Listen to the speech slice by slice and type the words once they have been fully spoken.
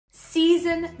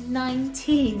Season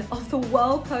 19 of the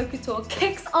World Poker Tour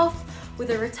kicks off with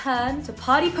a return to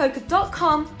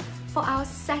partypoker.com for our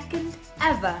second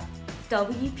ever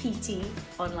WPT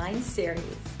online series.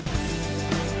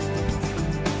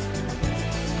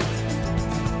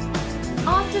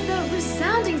 After the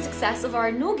resounding success of our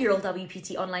inaugural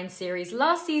WPT online series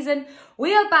last season,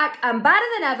 we are back and better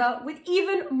than ever with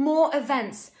even more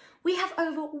events. We have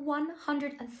over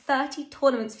 130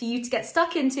 tournaments for you to get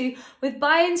stuck into, with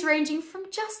buy-ins ranging from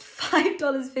just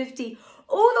 $5.50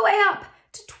 all the way up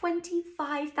to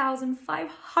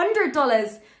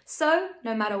 $25,500. So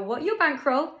no matter what your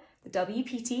bankroll, the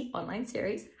WPT online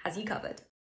series has you covered.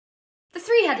 The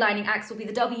three headlining acts will be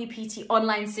the WPT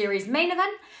Online Series main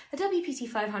event, the WPT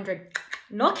 500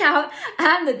 Knockout,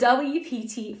 and the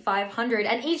WPT 500.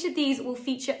 And each of these will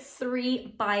feature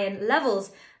three buy-in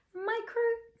levels: micro,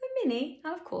 the mini,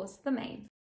 and of course the main.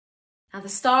 Now the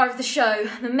star of the show,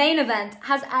 the main event,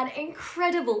 has an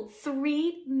incredible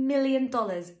 $3 million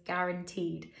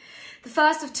guaranteed. The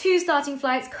first of two starting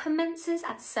flights commences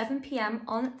at 7 p.m.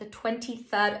 on the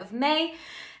 23rd of May,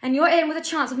 and you're in with a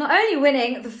chance of not only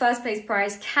winning the first place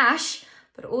prize cash,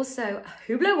 but also a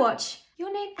Hublot watch,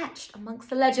 your name etched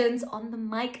amongst the legends on the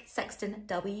Mike Sexton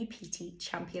WPT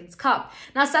Champions Cup.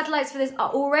 Now, satellites for this are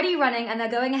already running and they're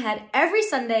going ahead every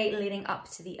Sunday leading up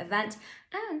to the event.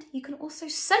 And you can also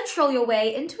central your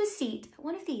way into a seat at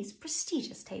one of these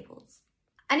prestigious tables.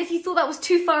 And if you thought that was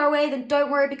too far away, then don't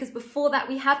worry, because before that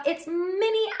we have its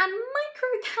mini and micro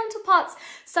counterparts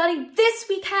starting this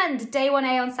weekend. Day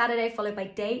 1A on Saturday, followed by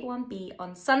Day 1B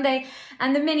on Sunday.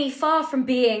 And the mini, far from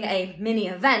being a mini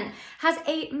event, has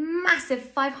a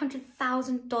massive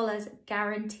 $500,000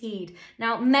 guaranteed.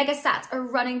 Now, mega sats are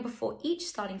running before each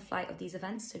starting flight of these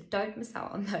events, so don't miss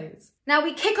out on those. Now,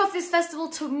 we kick off this festival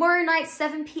tomorrow night,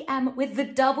 7 p.m. with the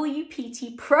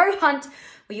WPT Pro Hunt,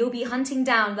 where you'll be hunting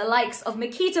down the likes of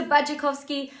Mikita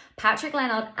Badjakovsky, Patrick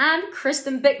Leonard, and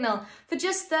Kristen Bicknell. For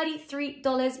just $33,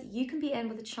 you can be in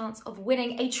with a chance of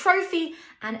winning a trophy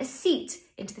and a seat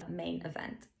into the main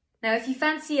event. Now, if you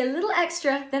fancy a little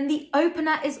extra, then the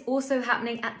opener is also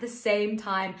happening at the same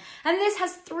time. And this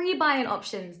has three buy-in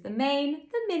options: the main,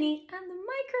 the mini, and the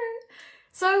micro.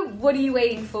 So what are you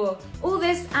waiting for? All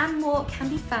this and more can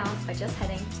be found by just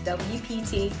heading to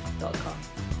WPT.com.